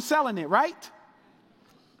profit from selling it, right?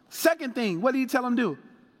 Second thing, what did he tell him to do?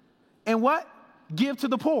 And what? Give to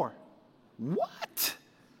the poor. What?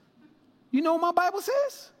 You know what my Bible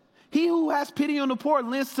says? He who has pity on the poor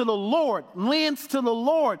lends to the Lord, lends to the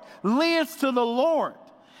Lord, lends to the Lord.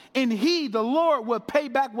 And he, the Lord, will pay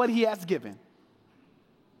back what he has given.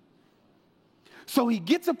 So he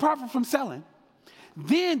gets a profit from selling.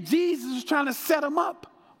 Then Jesus is trying to set him up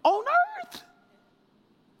on earth.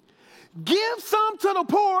 Give some to the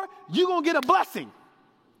poor, you're going to get a blessing.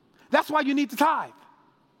 That's why you need to tithe.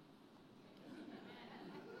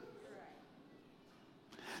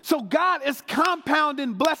 So God is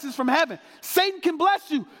compounding blessings from heaven. Satan can bless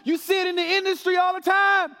you. You see it in the industry all the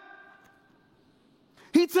time.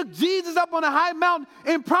 He took Jesus up on a high mountain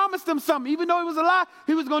and promised him something. Even though it was a lie,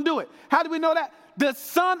 he was going to do it. How do we know that? The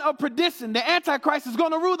son of perdition, the Antichrist, is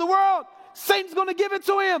going to rule the world. Satan's going to give it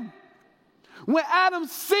to him. When Adam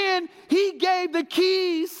sinned, he gave the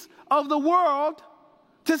keys of the world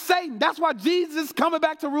to Satan. That's why Jesus is coming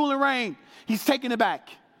back to rule and reign. He's taking it back.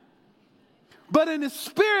 But in the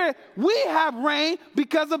spirit, we have reign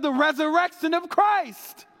because of the resurrection of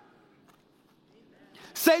Christ.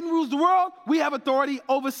 Satan rules the world. We have authority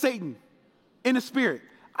over Satan in the spirit.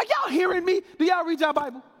 Are y'all hearing me? Do y'all read your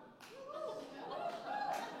Bible?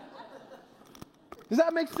 Does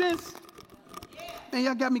that make sense? Man,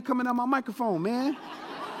 y'all got me coming out my microphone, man.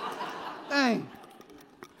 Dang.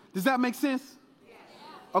 Does that make sense?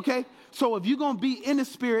 Okay? So if you're going to be in the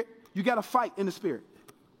spirit, you got to fight in the spirit,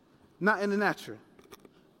 not in the natural.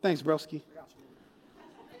 Thanks, broski.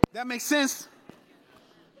 That makes sense?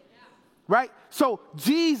 Right? So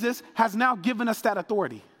Jesus has now given us that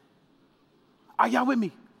authority. Are y'all with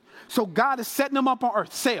me? So God is setting them up on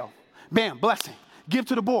earth. Sale. Bam, blessing. Give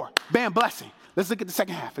to the poor. Bam, blessing. Let's look at the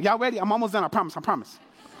second half. Are y'all ready? I'm almost done. I promise.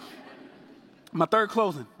 My third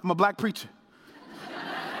closing. I'm a black preacher.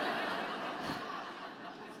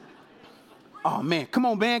 Oh, man. Come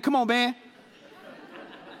on, man.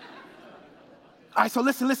 All right, so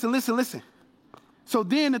listen. So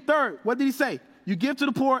then the third, what did he say? You give to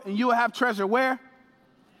the poor and you will have treasure where?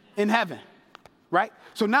 In heaven, right?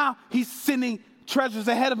 So now he's sending treasures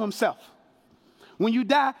ahead of himself. When you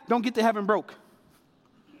die, don't get to heaven broke.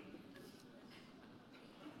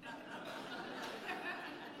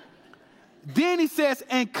 Then he says,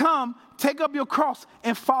 and come, take up your cross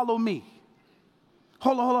and follow me.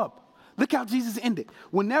 Hold up. Look how Jesus ended.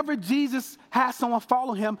 Whenever Jesus had someone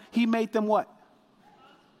follow him, he made them what?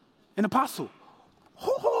 An apostle.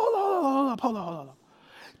 Hold up.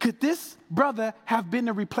 Could this brother have been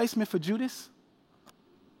a replacement for Judas?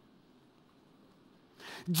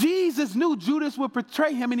 Jesus knew Judas would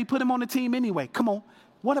betray him and he put him on the team anyway. Come on.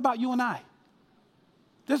 What about you and I?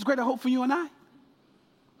 There's greater hope for you and I.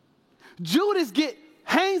 Judas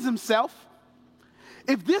hangs himself.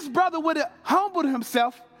 If this brother would have humbled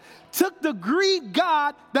himself, took the greed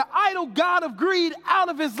god, the idol god of greed out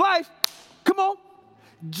of his life, come on,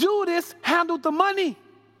 Judas handled the money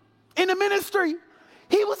in the ministry.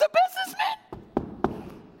 He was a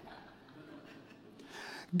businessman.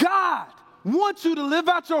 God wants you to live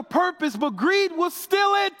out your purpose, but greed will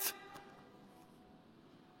steal it.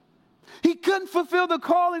 He couldn't fulfill the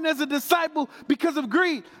calling as a disciple because of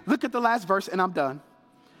greed. Look at the last verse, and I'm done.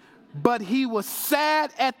 But he was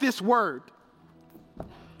sad at this word.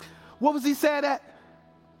 What was he sad at?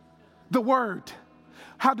 The word.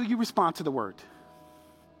 How do you respond to the word?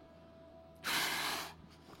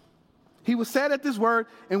 He was sad at this word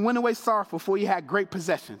and went away sorrowful, for he had great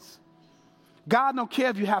possessions. God don't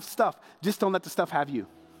care if you have stuff. Just don't let the stuff have you.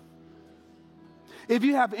 If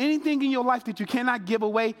you have anything in your life that you cannot give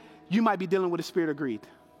away, you might be dealing with a spirit of greed.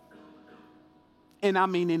 And I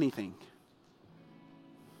mean anything.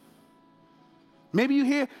 Maybe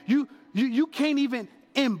you can't even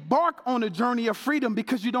embark on a journey of freedom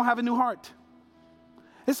because you don't have a new heart.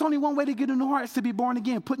 It's only one way to get a new heart, is to be born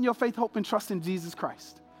again, putting your faith, hope, and trust in Jesus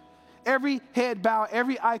Christ. Every head bowed,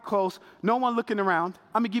 every eye closed, no one looking around.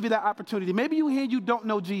 I'm going to give you that opportunity. Maybe you here, you don't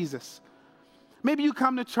know Jesus. Maybe you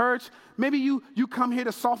come to church. Maybe you come here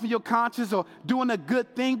to soften your conscience or doing a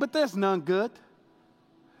good thing, but there's none good.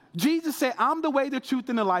 Jesus said, I'm the way, the truth,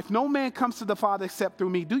 and the life. No man comes to the Father except through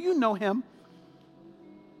me. Do you know him?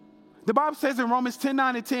 The Bible says in Romans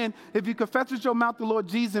 10:9-10, if you confess with your mouth the Lord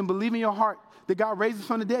Jesus and believe in your heart that God raises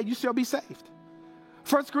from the dead, you shall be saved.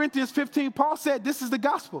 1 Corinthians 15, Paul said, this is the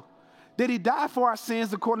gospel, that he died for our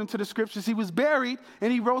sins according to the scriptures. He was buried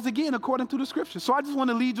and he rose again according to the scriptures. So I just want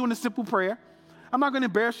to lead you in a simple prayer. I'm not going to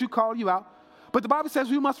embarrass you, call you out. But the Bible says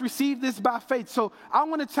we must receive this by faith. So I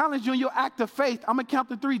want to challenge you in your act of faith. I'm going to count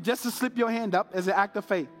to 3 just to slip your hand up as an act of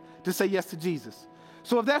faith to say yes to Jesus.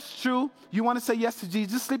 So if that's true, you want to say yes to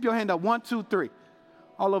Jesus, just slip your hand up. 1, 2, 3.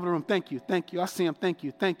 All over the room. Thank you. Thank you. I see him. Thank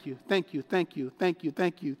you. Thank you. Thank you. Thank you. Thank you.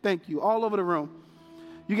 Thank you. Thank you. All over the room.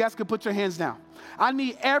 You guys can put your hands down. I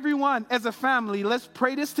need everyone as a family. Let's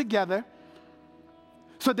pray this together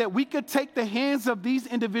so that we could take the hands of these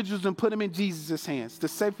individuals and put them in Jesus' hands, the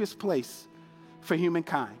safest place for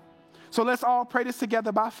humankind. So let's all pray this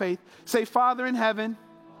together by faith. Say, Father in heaven,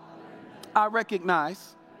 I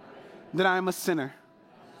recognize that I am a sinner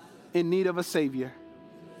in need of a Savior.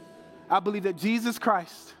 I believe that Jesus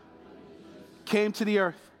Christ came to the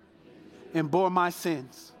earth and bore my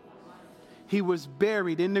sins. He was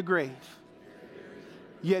buried in the grave,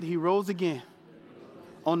 yet he rose again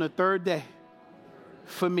on the 3rd day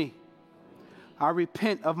for me. I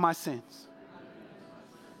repent of my sins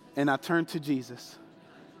and I turn to Jesus.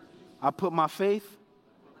 I put my faith,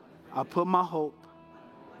 I put my hope,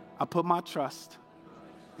 I put my trust,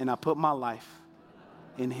 and I put my life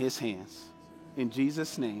in his hands. In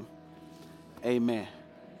Jesus' name, amen.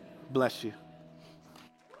 Bless you.